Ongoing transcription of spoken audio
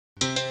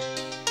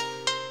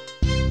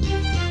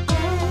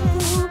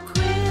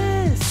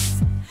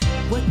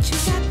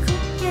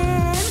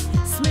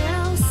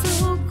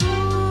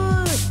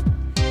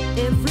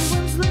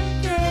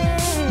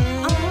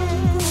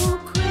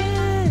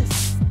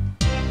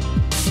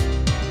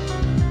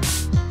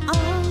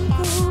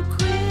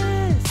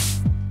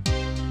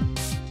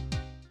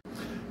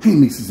Hey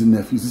nieces and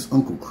nephews, it's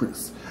Uncle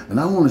Chris, and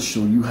I want to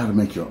show you how to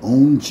make your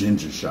own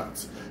ginger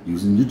shots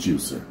using your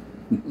juicer.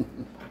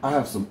 I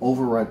have some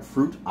overripe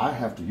fruit I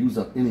have to use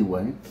up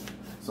anyway,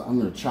 so I'm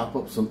going to chop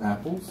up some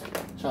apples,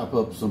 chop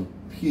up some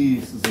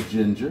pieces of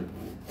ginger.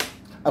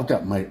 I've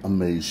got my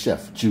Amaze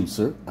Chef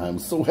juicer. I'm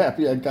so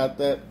happy I got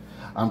that.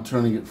 I'm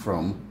turning it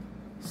from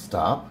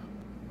stop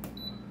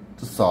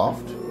to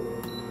soft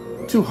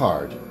to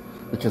hard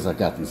because I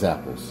got these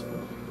apples.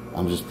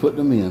 I'm just putting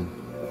them in,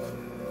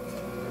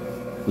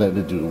 letting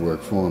it do the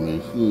work for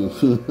me.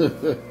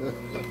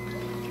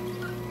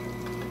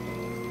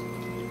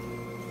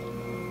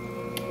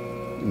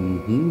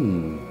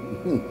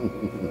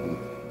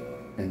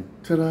 And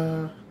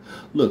ta-da!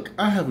 Look,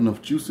 I have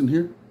enough juice in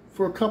here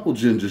for a couple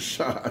ginger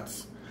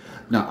shots.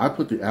 Now, I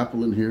put the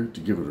apple in here to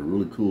give it a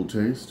really cool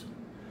taste.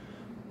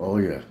 Oh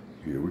yeah,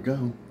 here we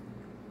go.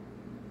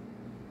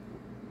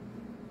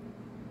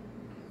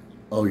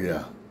 Oh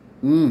yeah.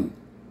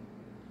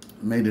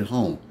 Made it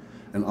home.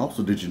 And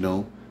also, did you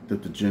know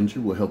that the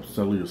ginger will help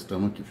settle your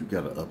stomach if you've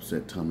got an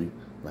upset tummy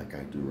like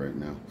I do right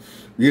now?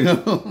 You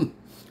know?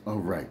 All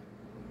right.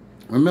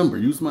 Remember,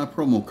 use my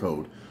promo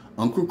code,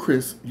 Uncle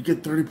Chris. You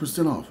get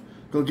 30% off.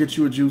 Go get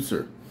you a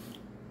juicer.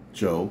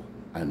 Joe,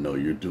 I know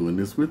you're doing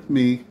this with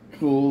me.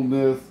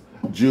 Coolness.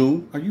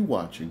 June, are you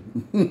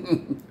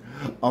watching?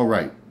 All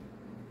right.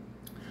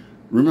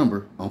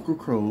 Remember, Uncle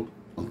Chris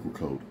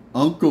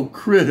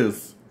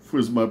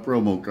was my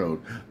promo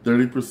code.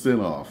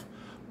 30% off.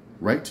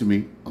 Write to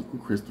me, Uncle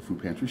Chris, the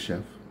Food Pantry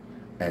Chef,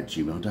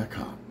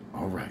 @gmail.com.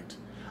 All right.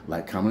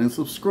 Like, comment, and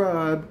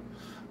subscribe.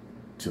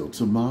 Till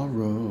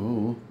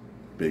tomorrow.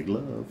 Big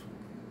love.